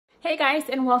Hey guys,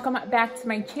 and welcome back to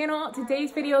my channel.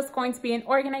 Today's video is going to be an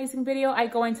organizing video. I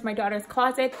go into my daughter's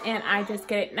closet and I just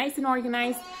get it nice and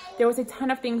organized. There was a ton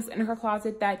of things in her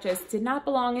closet that just did not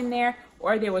belong in there,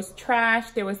 or there was trash,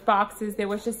 there was boxes, there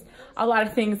was just a lot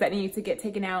of things that needed to get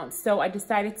taken out. So I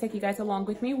decided to take you guys along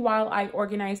with me while I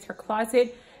organized her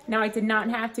closet. Now I did not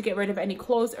have to get rid of any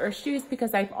clothes or shoes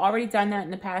because I've already done that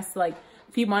in the past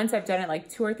few months. I've done it like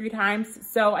 2 or 3 times,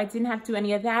 so I didn't have to do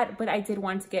any of that, but I did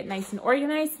want to get nice and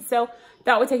organized. So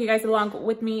that would take you guys along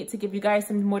with me to give you guys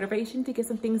some motivation to get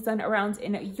some things done around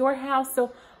in your house.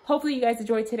 So hopefully you guys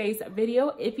enjoyed today's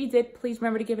video. If you did, please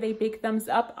remember to give it a big thumbs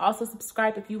up. Also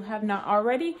subscribe if you have not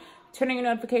already. Turn on your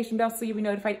notification bell so you'll be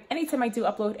notified anytime I do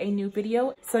upload a new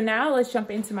video. So now let's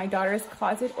jump into my daughter's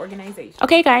closet organization.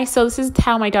 Okay guys, so this is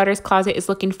how my daughter's closet is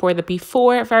looking for the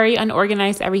before. Very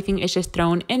unorganized, everything is just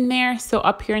thrown in there. So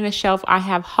up here in the shelf, I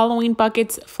have Halloween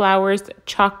buckets, flowers,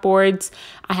 chalkboards,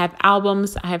 I have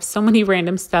albums, I have so many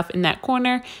random stuff in that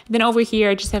corner. And then over here,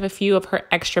 I just have a few of her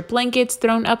extra blankets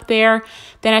thrown up there.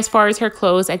 Then as far as her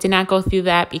clothes, I did not go through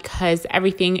that because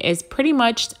everything is pretty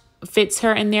much fits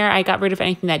her in there. I got rid of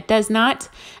anything that does not.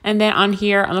 And then on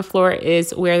here on the floor is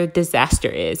where the disaster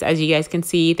is. As you guys can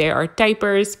see, there are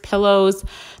diapers, pillows,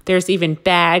 there's even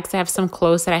bags. I have some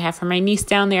clothes that I have for my niece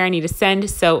down there I need to send.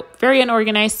 So very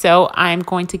unorganized. So I'm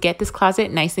going to get this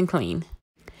closet nice and clean.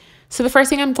 So the first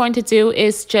thing I'm going to do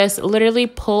is just literally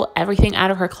pull everything out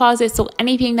of her closet. So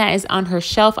anything that is on her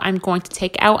shelf, I'm going to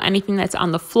take out. Anything that's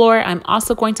on the floor, I'm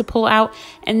also going to pull out.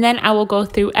 And then I will go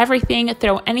through everything,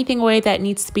 throw anything away that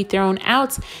needs to be thrown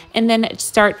out, and then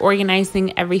start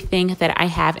organizing everything that I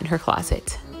have in her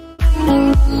closet.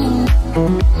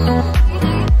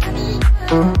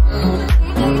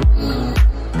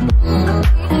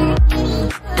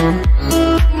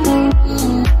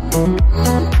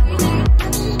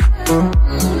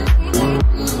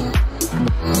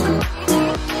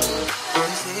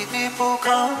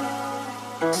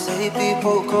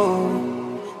 People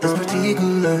go, this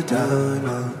particular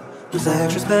time was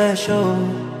extra special.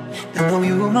 And though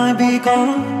you might be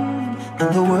gone,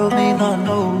 and the world may not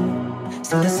know,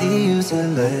 still I see you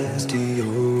celestial.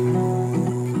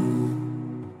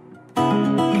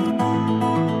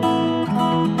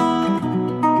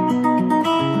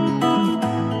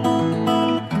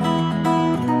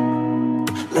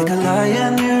 Like a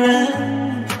lion you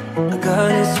ran, a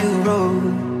goddess you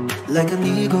rode, like an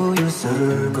eagle you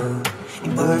circle,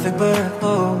 in perfect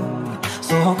purple.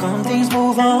 So how come things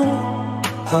move on?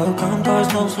 How come cars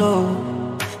go slow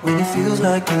when it feels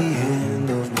like the end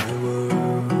of my world?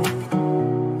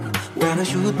 When I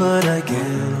shoot but I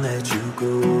can't let you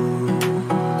go.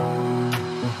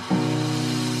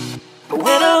 But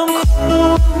when I'm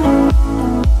cold,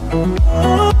 when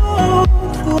I'm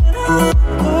cold,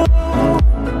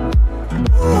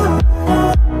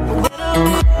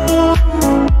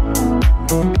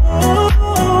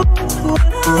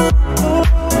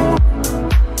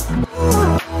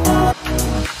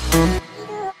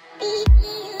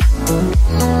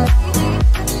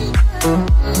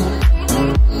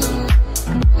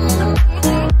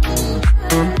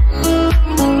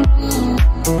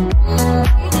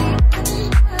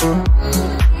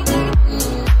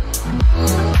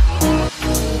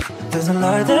 there's a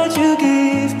light that you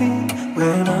give me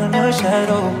when I'm your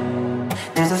shadow.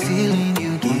 There's a feeling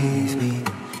you give me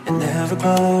and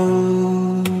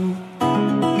Everglow.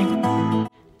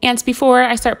 And before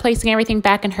I start placing everything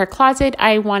back in her closet,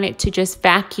 I wanted to just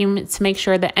vacuum to make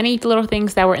sure that any little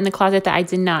things that were in the closet that I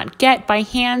did not get by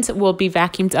hand will be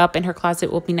vacuumed up and her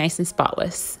closet will be nice and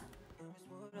spotless.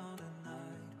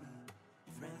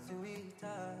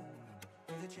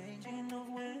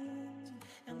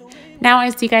 Now,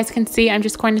 as you guys can see, I'm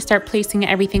just going to start placing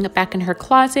everything back in her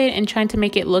closet and trying to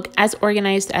make it look as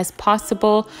organized as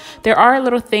possible. There are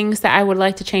little things that I would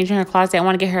like to change in her closet. I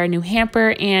want to get her a new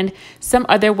hamper and some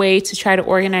other way to try to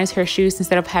organize her shoes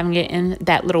instead of having it in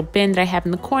that little bin that I have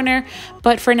in the corner.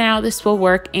 But for now, this will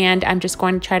work, and I'm just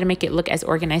going to try to make it look as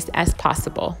organized as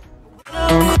possible.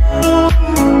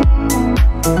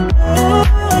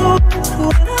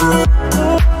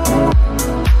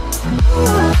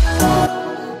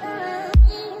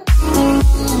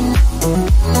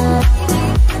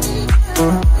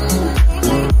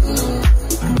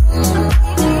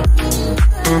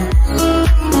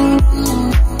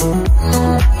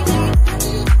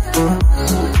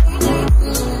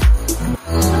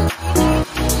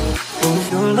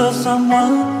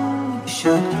 Someone, you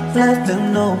should let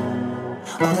them know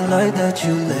all the light that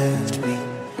you left me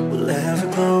will ever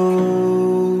glow.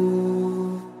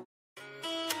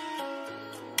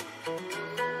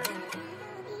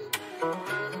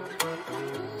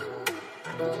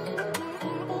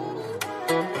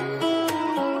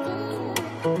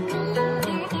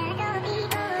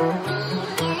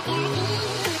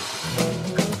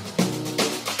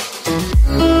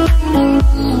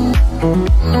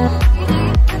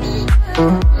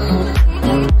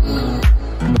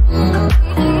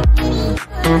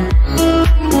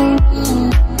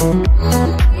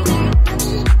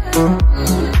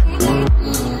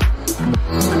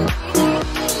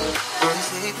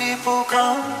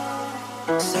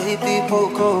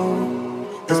 poco.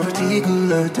 This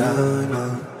particular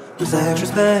diamond was extra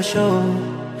special.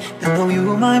 And though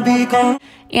you might be gone.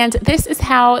 And this is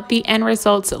how the end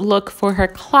results look for her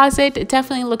closet. It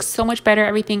definitely looks so much better.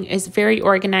 Everything is very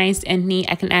organized and neat.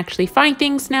 I can actually find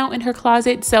things now in her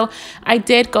closet. So I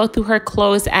did go through her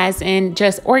clothes as in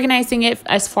just organizing it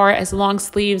as far as long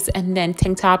sleeves and then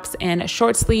tank tops and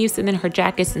short sleeves and then her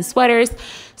jackets and sweaters.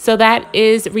 So that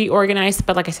is reorganized.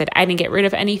 But like I said, I didn't get rid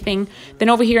of anything. Then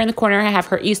over here in the corner, I have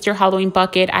her Easter Halloween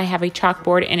bucket. I have a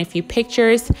chalkboard and a few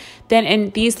pictures. Then in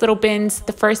these little bins,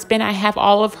 the first bin, I have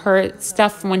all of her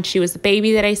stuff from when she was a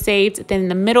baby that I saved. Then in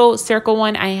the middle circle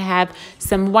one, I have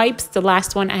some wipes. The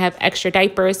last one, I have extra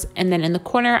diapers. And then in the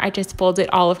corner, I just folded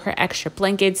all of her extra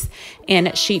blankets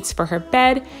and sheets for her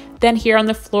bed. Then here on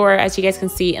the floor, as you guys can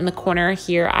see in the corner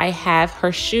here, I have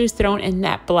her shoes thrown in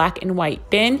that black and white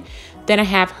bin. Then I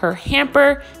have her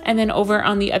hamper. And then over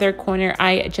on the other corner,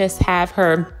 I just have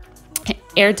her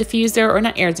air diffuser, or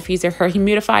not air diffuser, her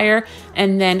humidifier,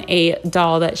 and then a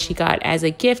doll that she got as a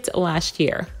gift last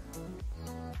year.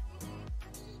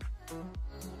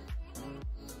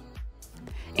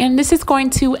 And this is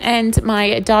going to end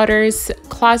my daughter's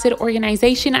closet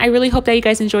organization. I really hope that you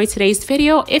guys enjoyed today's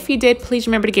video. If you did, please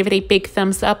remember to give it a big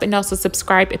thumbs up and also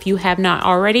subscribe if you have not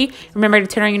already. Remember to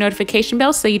turn on your notification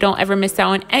bell so you don't ever miss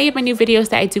out on any of my new videos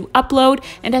that I do upload.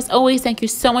 And as always, thank you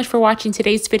so much for watching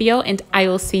today's video, and I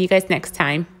will see you guys next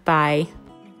time. Bye.